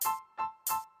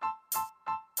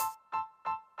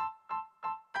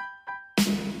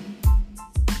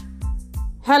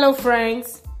Hello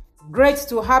friends, great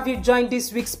to have you join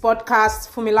this week's podcast.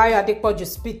 Fumilayo Adepoju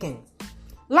speaking.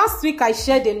 Last week I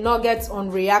shared a nugget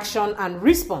on reaction and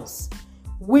response,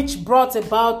 which brought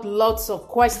about lots of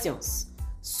questions.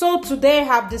 So today I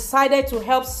have decided to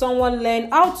help someone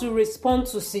learn how to respond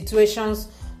to situations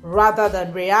rather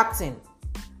than reacting.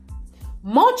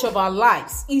 Much of our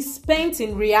lives is spent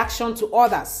in reaction to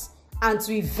others and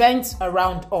to events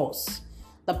around us.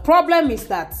 The problem is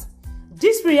that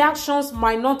these reactions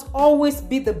might not always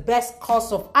be the best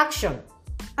course of action,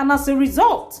 and as a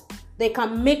result, they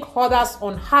can make others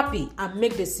unhappy and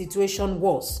make the situation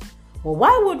worse. But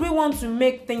why would we want to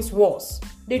make things worse?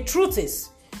 The truth is,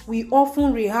 we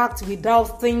often react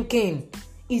without thinking.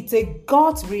 It's a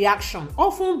gut reaction,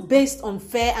 often based on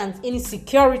fear and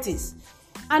insecurities,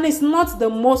 and it's not the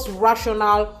most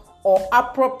rational or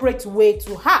appropriate way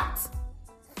to act.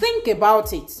 Think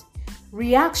about it.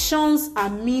 Reactions are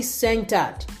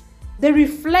me-centered. They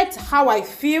reflect how I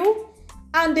feel,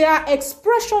 and they are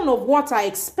expression of what I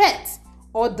expect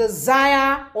or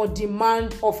desire or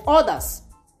demand of others.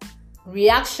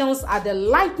 Reactions are the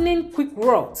lightning quick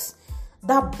words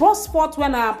that burst forth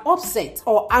when I am upset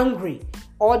or angry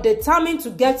or determined to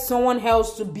get someone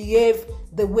else to behave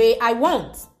the way I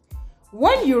want.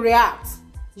 When you react,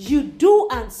 you do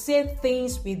and say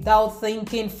things without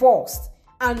thinking first,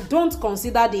 and don't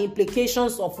consider the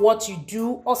implications of what you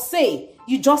do or say.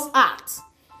 You just act.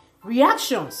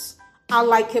 Reactions are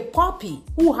like a puppy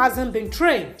who hasn't been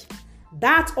trained.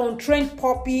 That untrained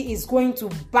puppy is going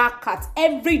to bark at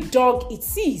every dog it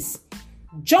sees,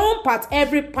 jump at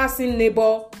every passing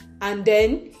neighbor, and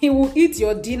then he will eat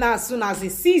your dinner as soon as he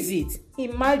sees it.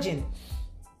 Imagine.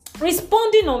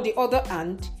 Responding, on the other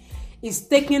hand, is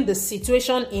taking the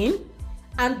situation in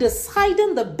and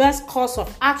deciding the best course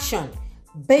of action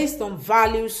based on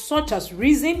values such as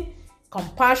reason,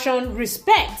 compassion,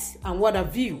 respect, and what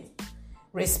have you.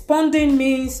 Responding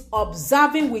means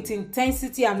observing with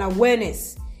intensity and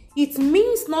awareness. It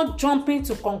means not jumping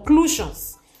to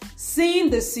conclusions, seeing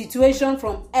the situation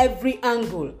from every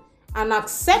angle, and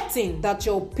accepting that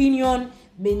your opinion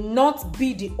may not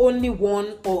be the only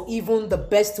one or even the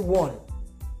best one.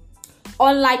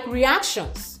 Unlike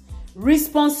reactions,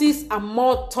 responses are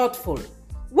more thoughtful.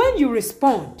 When you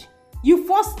respond, you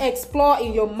first explore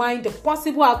in your mind the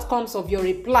possible outcomes of your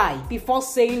reply before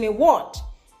saying a word.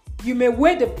 You may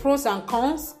weigh the pros and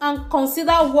cons and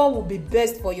consider what will be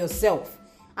best for yourself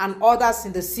and others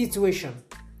in the situation.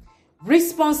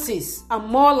 Responses are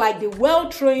more like the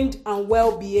well-trained and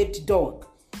well-behaved dog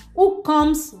who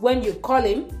comes when you call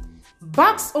him,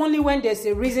 barks only when there's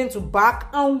a reason to bark,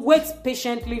 and waits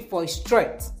patiently for his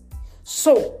threat.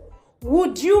 So,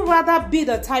 would you rather be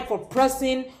the type of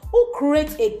person who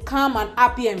creates a calm and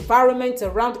happy environment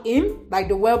around him, like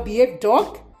the well-behaved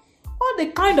dog? Or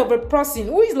the kind of a person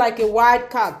who is like a wild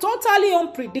cat, totally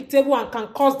unpredictable and can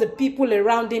cause the people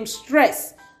around him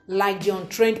stress, like the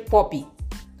untrained puppy?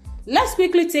 Let's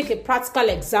quickly take a practical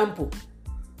example.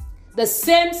 The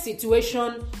same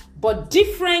situation, but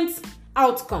different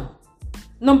outcome.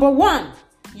 Number 1,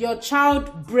 your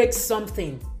child breaks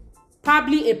something,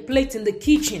 probably a plate in the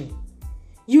kitchen.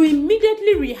 You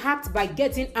immediately react by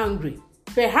getting angry,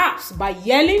 perhaps by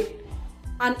yelling,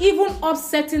 and even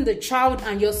upsetting the child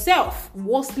and yourself,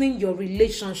 worsening your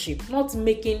relationship, not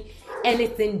making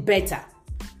anything better.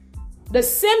 The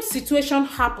same situation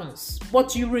happens,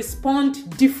 but you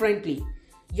respond differently.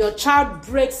 Your child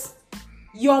breaks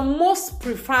your most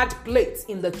preferred plate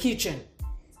in the kitchen.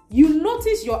 You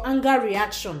notice your anger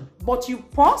reaction, but you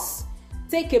pause,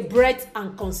 take a breath,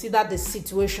 and consider the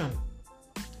situation.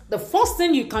 The first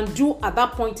thing you can do at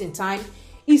that point in time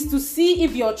is to see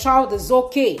if your child is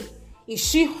okay. Is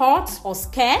she hurt or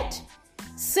scared?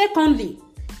 Secondly,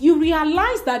 you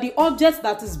realize that the object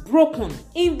that is broken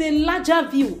in the larger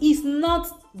view is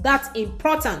not that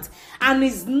important and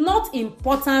is not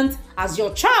important as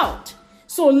your child.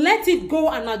 So let it go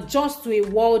and adjust to a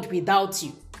world without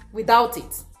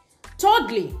it.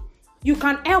 Thirdly, you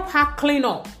can help her clean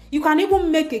up. You can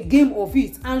even make a game of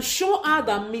it and show her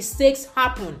that mistakes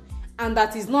happen and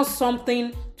that is not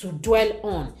something to dwell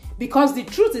on. Because the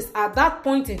truth is, at that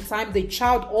point in time, the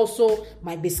child also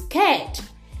might be scared.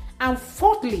 And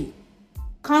fourthly,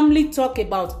 calmly talk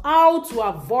about how to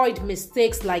avoid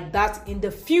mistakes like that in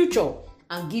the future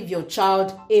and give your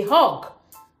child a hug.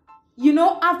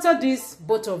 After this,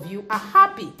 both of you are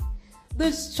happy.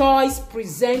 This choice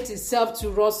presents itself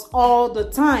to us all the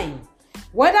time.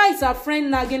 Whether it's our friend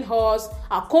nagging us,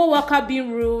 our co-worker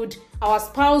being rude, our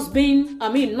spouse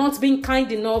not being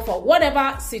kind enough, or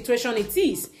whatever situation it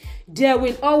is, there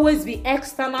will always be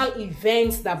external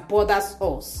events that bothers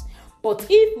us. But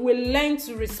if we learn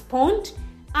to respond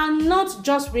and not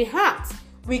just react.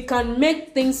 We can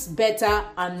make things better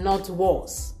and not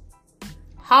worse.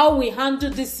 How we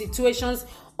handle these situations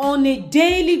on a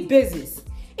daily basis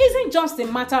isn't just a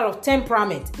matter of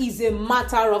temperament, it's a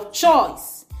matter of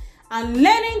choice. And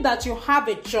learning that you have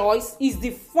a choice is the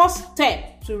first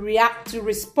step to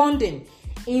responding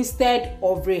instead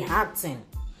of reacting.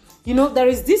 There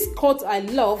is this quote I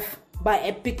love by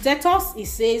Epictetus. It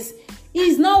says,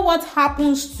 "It's not what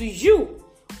happens to you,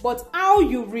 but how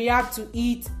you react to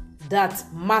it that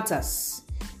matters."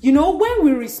 When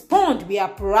we respond, we are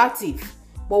proactive.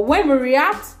 But when we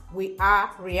react, we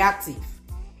are reactive.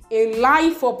 A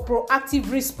life of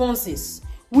proactive responses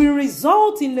will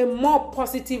result in a more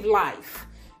positive life.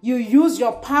 You use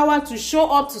your power to show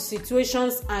up to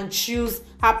situations and choose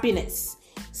happiness.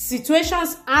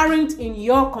 Situations aren't in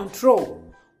your control,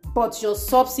 but your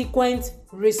subsequent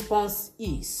response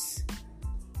is.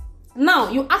 Now,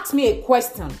 you asked me a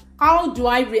question. How do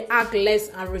I react less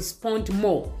and respond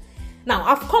more? Now,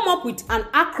 I've come up with an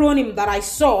acronym that I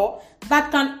saw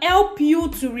that can help you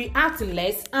to react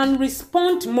less and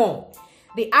respond more.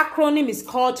 The acronym is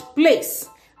called PLACE.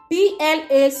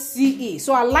 PLACE.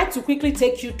 So I'd like to quickly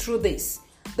take you through this.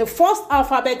 The first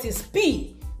alphabet is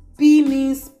P. P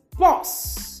means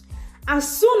pause. As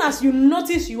soon as you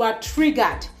notice you are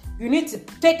triggered, you need to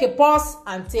take a pause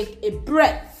and take a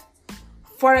breath.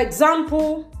 For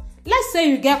example, let's say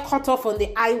you get cut off on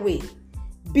the highway.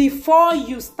 Before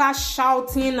you start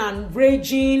shouting and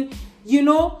raging,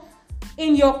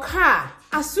 in your car,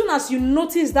 as soon as you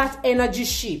notice that energy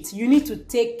shift, you need to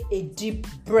take a deep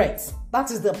breath. That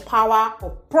is the power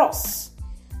of pause.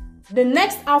 The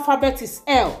next alphabet is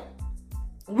L,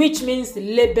 which means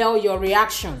label your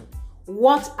reaction.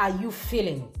 What are you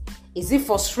feeling? Is it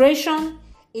frustration?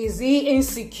 Is it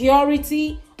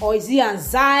insecurity? Or is it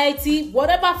anxiety?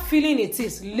 Whatever feeling it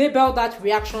is, label that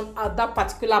reaction at that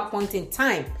particular point in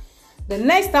time. The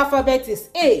next alphabet is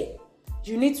A.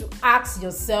 You need to ask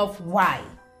yourself why.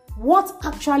 What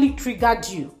actually triggered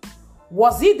you?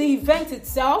 Was it the event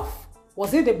itself?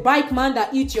 Was it the bike man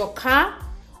that hit your car?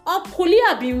 Or could it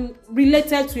have been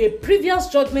related to a previous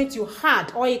judgment you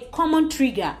had or a common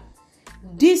trigger?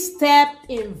 This step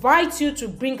invites you to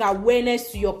bring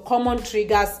awareness to your common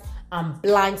triggers and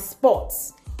blind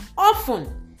spots.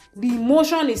 Often, the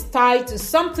emotion is tied to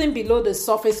something below the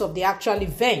surface of the actual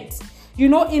event.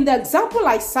 In the example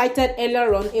I cited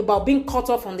earlier on about being cut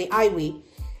off on the highway,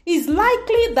 it's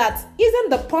likely that isn't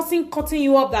the person cutting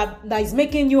you up that is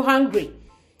making you hungry.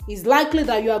 It's likely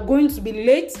that you are going to be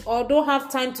late or don't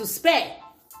have time to spare.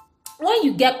 When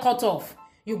you get cut off,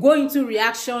 you go into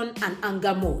reaction and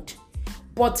anger mode.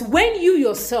 But when you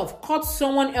yourself cut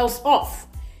someone else off,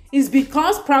 it's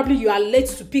because probably you are late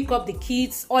to pick up the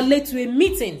kids or late to a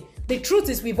meeting. The truth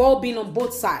is we've all been on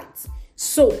both sides.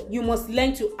 So you must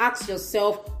learn to ask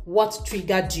yourself what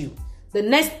triggered you. The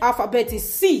next alphabet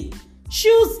is C.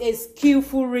 Choose a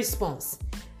skillful response.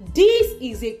 This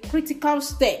is a critical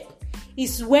step.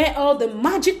 It's where all the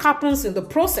magic happens in the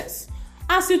process.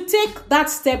 As you take that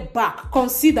step back,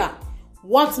 consider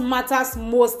what matters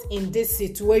most in this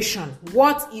situation.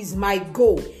 What is my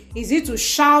goal? Is it to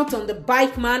shout on the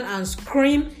bike man and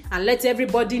scream and let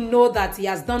everybody know that he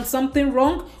has done something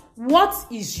wrong? What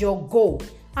is your goal?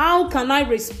 How can I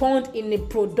respond in a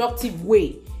productive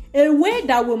way? A way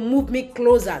that will move me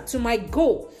closer to my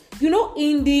goal.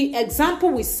 In the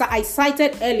example I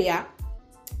cited earlier,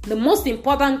 the most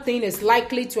important thing is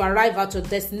likely to arrive at your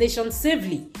destination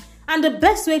safely. And the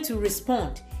best way to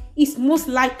respond is most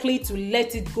likely to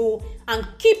let it go and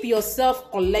keep yourself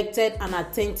collected and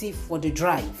attentive for the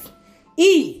drive.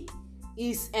 E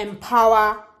is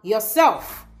empower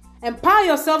yourself. Empower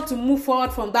yourself to move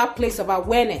forward from that place of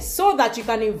awareness so that you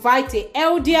can invite a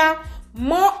healthier,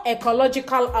 more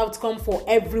ecological outcome for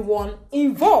everyone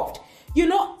involved.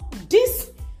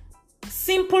 This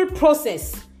simple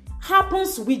process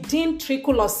happens within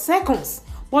trickle of seconds,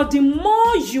 but the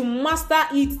more you master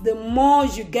it, the more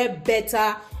you get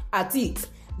better at it.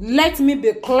 Let me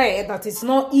be clear that it's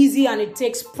not easy and it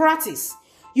takes practice.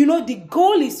 The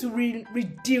goal is to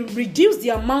reduce the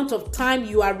amount of time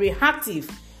you are reactive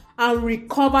and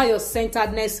recover your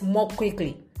centeredness more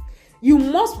quickly. You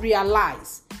must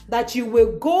realize that you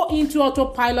will go into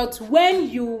autopilot when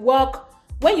your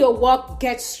work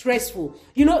gets stressful.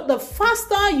 The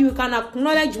faster you can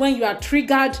acknowledge when you are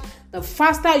triggered, the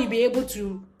faster you'll be able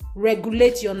to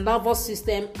regulate your nervous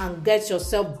system and get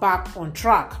yourself back on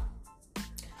track.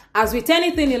 As with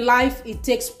anything in life, it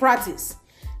takes practice.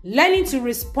 Learning to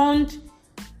respond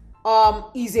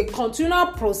is a continual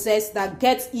process that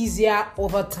gets easier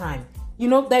over time.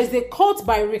 There's a quote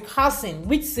by Rick Hassin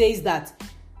which says that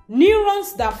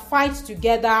Neurons that fight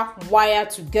together wire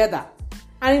together.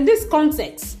 And in this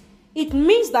context, it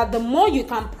means that the more you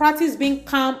can practice being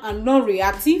calm and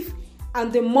non-reactive,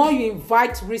 and the more you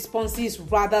invite responses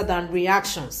rather than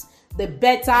reactions, the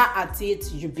better at it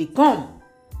you become.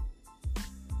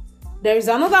 There is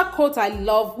another quote I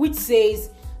love which says,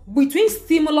 between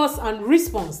stimulus and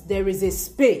response, there is a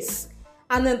space.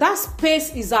 And in that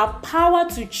space is our power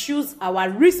to choose our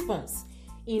response.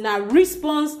 In our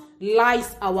response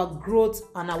lies our growth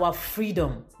and our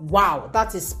freedom. Wow,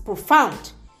 that is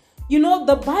profound. You know,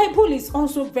 the Bible is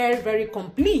also very, very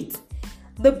complete.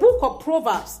 The book of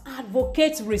Proverbs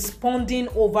advocates responding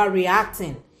over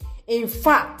reacting. In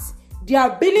fact, the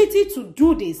ability to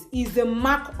do this is the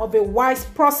mark of a wise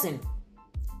person.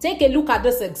 Take a look at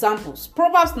these examples.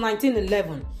 Proverbs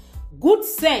 19:11. Good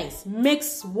sense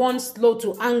makes one slow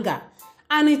to anger,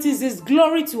 and it is his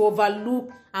glory to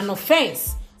overlook an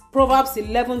offense. Proverbs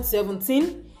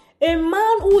 11:17. A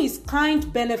man who is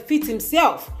kind benefits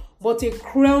himself, but a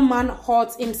cruel man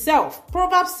hurts himself.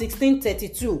 Proverbs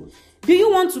 16:32. Do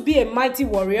you want to be a mighty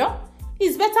warrior?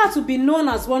 It's better to be known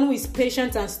as one who is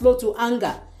patient and slow to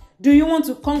anger. Do you want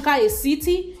to conquer a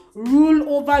city?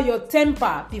 Rule over your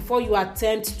temper before you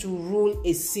attempt to rule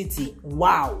a city.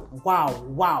 Wow, wow,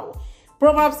 wow.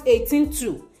 Proverbs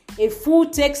 18:2. A fool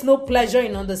takes no pleasure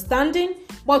in understanding,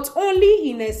 but only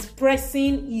in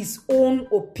expressing his own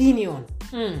opinion.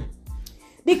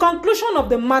 The conclusion of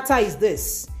the matter is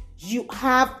this: you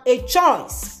have a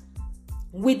choice.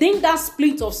 Within that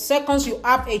split of seconds, you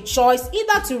have a choice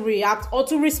either to react or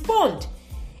to respond.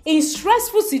 In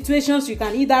stressful situations, you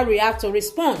can either react or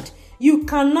respond. You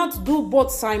cannot do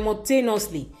both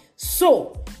simultaneously.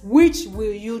 So, which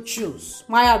will you choose?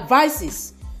 My advice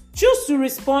is, choose to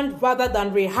respond rather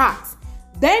than react.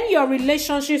 Then your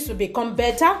relationships will become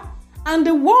better and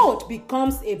the world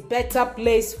becomes a better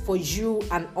place for you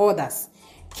and others.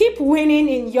 Keep winning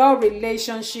in your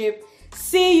relationship.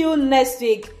 See you next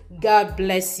week. God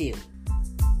bless you.